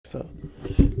So,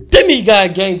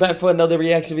 Demigod gang back for another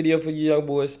reaction video for you young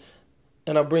boys.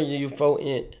 And I'm bringing you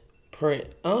 4-inch print.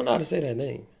 I don't know how to say that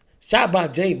name. Shot by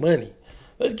J Money.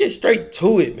 Let's get straight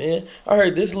to it, man. I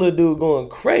heard this little dude going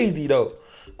crazy, though.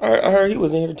 I heard he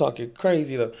was in here talking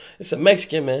crazy, though. It's a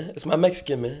Mexican, man. It's my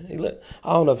Mexican, man.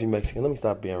 I don't know if he's Mexican. Let me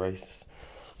stop being racist.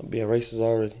 I'm being racist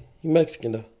already. He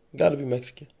Mexican, though. Gotta be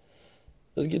Mexican.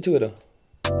 Let's get to it, though.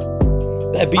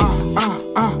 That beat.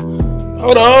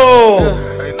 Hold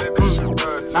on.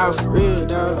 Nah, for real,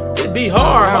 dog. It be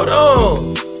hard. Hold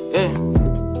on.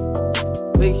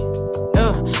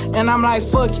 And I'm like,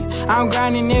 fuck it. I'm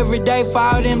grinding every day for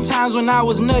all them times when I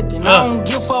was nothing. I don't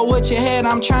give up what you had,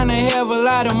 I'm trying to have a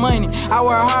lot of money. I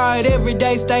work hard every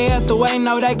day, stay out the way,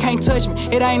 no, they can't touch me.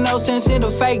 It ain't no sense in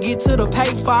the fake, get to the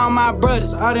pay for all my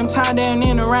brothers. All them time down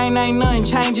in the rain, ain't nothing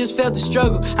changed, just felt the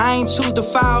struggle. I ain't choose to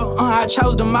fall, I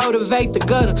chose to motivate the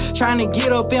gutter. Trying to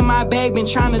get up in my bag, been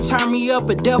trying to turn me up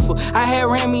a duffel. I had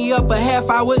ran me up a half,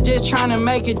 I was just trying to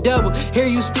make it double. Hear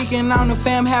you speaking on the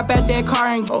fam, hop at that car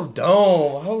and hold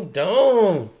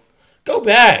on. Go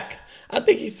back. I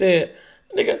think he said,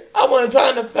 nigga, I wasn't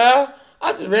trying to foul.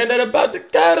 I just ran that about the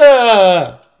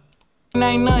gutter.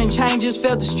 Ain't nothing changed, just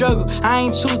felt the struggle. I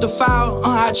ain't choose to fall,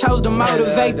 I chose to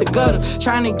motivate the gutter.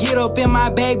 Trying to get up in my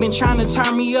bag, been trying to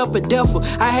turn me up a duffel.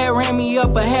 I had ran me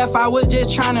up a half, I was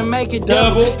just trying to make it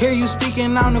double. Hear you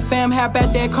speaking on the fam, hop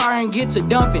at that car and get to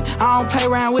dumping. I don't play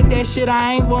around with that shit,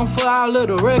 I ain't one for all of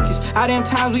the ruckus. All them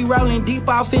times we rolling deep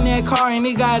off in that car and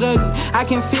it got ugly. I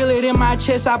can feel it in my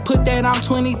chest, I put that on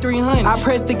 2300. I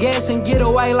press the gas and get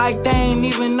away like they ain't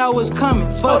even know it's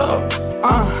coming. Fuck it.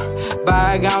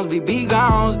 Bygones be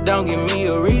gone, don't give me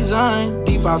a reason.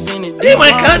 Deep off in the deep. He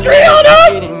went country on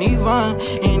up. Getting even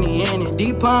in the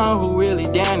deep on. Who really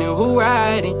down and who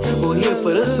riding? Who here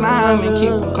for the slime and keep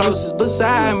them closest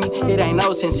beside me? It ain't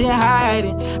no sense in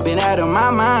hiding. Been out of my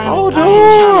mind. Hold I ain't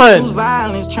trying to on. use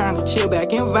violence, trying to chill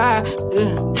back and vibe.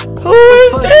 Who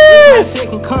is It's this? my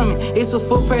second coming. It's a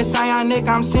full press on your neck.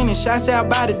 I'm sending shots out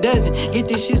by the dozen. Get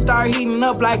this shit start heating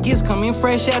up like it's coming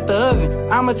fresh out the oven.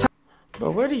 I'm a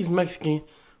But where these Mexican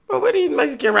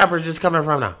rappers just coming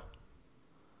from now?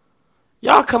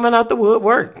 Y'all coming out the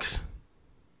woodworks.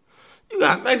 You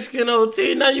got Mexican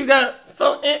OT, now you got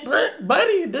 4-inch print,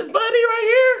 buddy. This buddy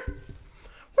right here.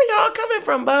 Where y'all coming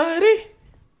from, buddy?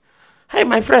 Hey,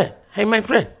 my friend.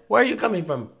 Where are you coming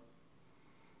from?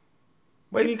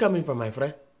 Where are you coming from, my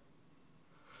friend?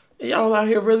 Y'all out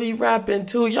here really rapping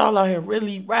too. Y'all out here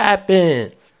really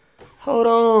rapping. Hold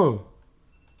on.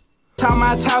 Talk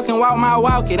my talk and walk my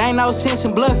walk. It ain't no sense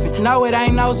in bluffing. No, it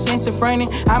ain't no sense in fronting.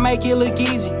 I make it look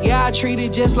easy. Yeah, I treat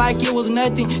it just like it was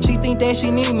nothing. She think that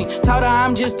she need me. Told her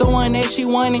I'm just the one that she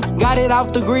wanted. Got it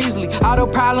off the grizzly. All the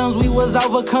problems we was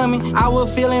overcoming, I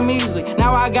was feeling measly.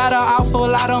 Now I got her out for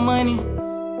a lot of money.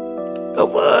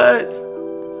 What?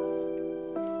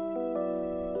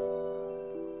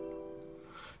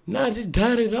 Now I just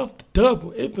got it off the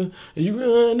double. If you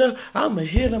run up, I'ma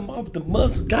hit him off the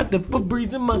muscle. Got the foot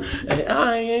breeze in my, and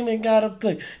I ain't even gotta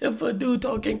play. If a dude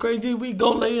talking crazy, we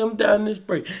gon' lay him down and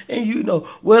spray. And you know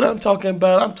what I'm talking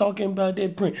about. I'm talking about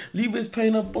that print. Leave his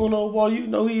paint up on the wall. You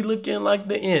know he looking like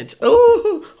the inch.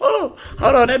 Ooh, hold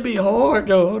on. That be hard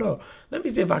though. Hold on. Let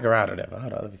me see if I can ride on that.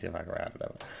 Hold on. Let me see if I can ride on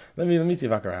that. Let me see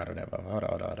if I can ride on that. Hold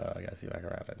on. I gotta see if I can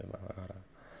ride on that. Hold on.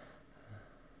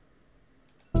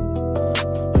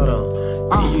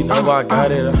 You know I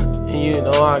got it,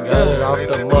 off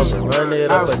the muscle. Run it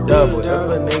up a double. If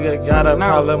a nigga got a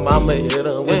problem, I'ma hit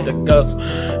him with the gussle.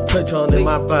 Patron in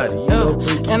my body, you know,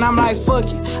 and I'm like, fuck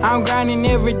it. I'm grinding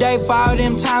every day for all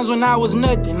them times when I was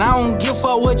nothing. I don't give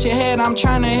up what you had, I'm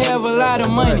trying to have a lot of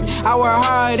money. I work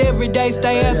hard every day,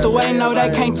 stay out the way, no, they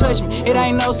can't touch me. It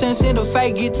ain't no sense in the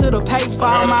fake, get to the pay for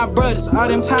all my brothers. All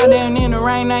them time down in the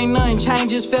rain, ain't nothing changed,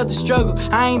 just felt the struggle.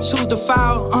 I ain't choose to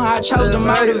fall, I chose to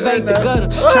motivate the gutter.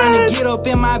 Trying to get up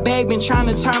in my bag, been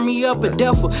trying to turn me up a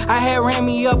duffel. I had ran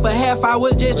me up a half, I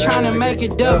was just trying to make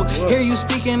it double. Hear you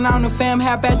speaking on the fam,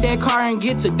 hop at that car and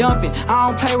get to dumping. I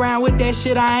don't play around with that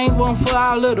shit, I ain't one for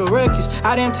all of the ruckus.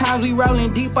 All them times we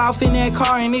rolling deep off in that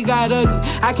car and it got ugly.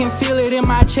 I can feel it in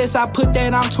my chest, I put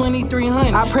that on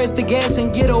 2300. I press the gas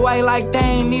and get away like they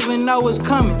ain't even know it's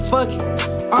coming. Fuck it.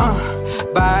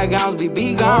 Bygones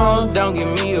be gone, don't give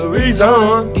me a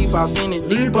reason. Deep off in the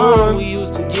deep on, we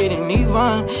used to getting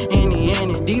even.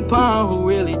 In the deep on, who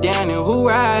really down and who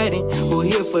riding? Who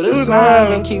here for the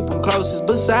slime and keep them closest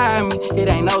beside me? It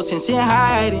ain't no sense in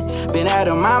hiding. Been out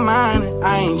of my mind,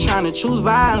 I ain't trying to choose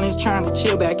violence, trying to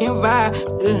chill back and vibe.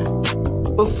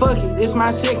 But fuck it, it's my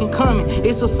second coming.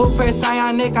 It's a full press on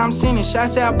your neck, I'm sending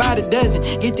shots out by the dozen.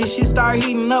 Get this shit start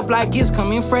heating up like it's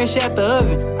coming fresh out the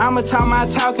oven. I'ma talk my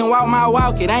talk and walk my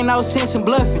walk. It ain't no sense in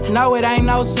bluffing. No, it ain't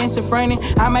no sense in fronting.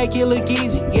 I make it look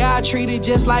easy. Yeah, I treat it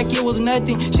just like it was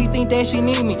nothing. She think that she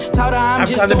need me. Told her I'm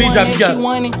just the one that she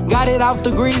wanted. Got it off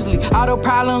the grizzly. All the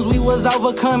problems we was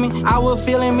overcoming, I was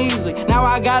feeling measly. Now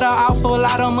I got her out for a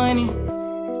lot of money.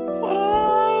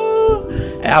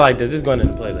 Hey, I like this. This is going in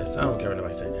the playlist. I don't care what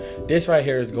nobody say. This right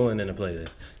here is going in the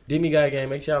playlist. Demigod Gang.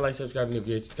 Make sure y'all like, subscribe, and if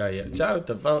you ain't subscribed yet. Shout out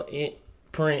to Phone Int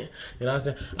Print. You know what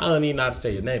I'm saying? I don't even know how to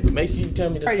say your name, but make sure you tell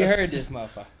me this. I already heard this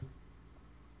motherfucker.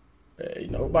 Hey,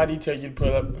 nobody tell you to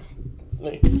pull up.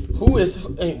 Like, who is?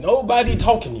 Ain't nobody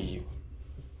talking to you.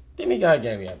 Demigod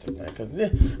Gang me out this thing, because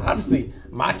obviously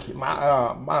my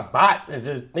bot is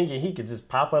just thinking he could just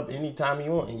pop up anytime he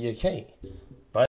want, and you can't.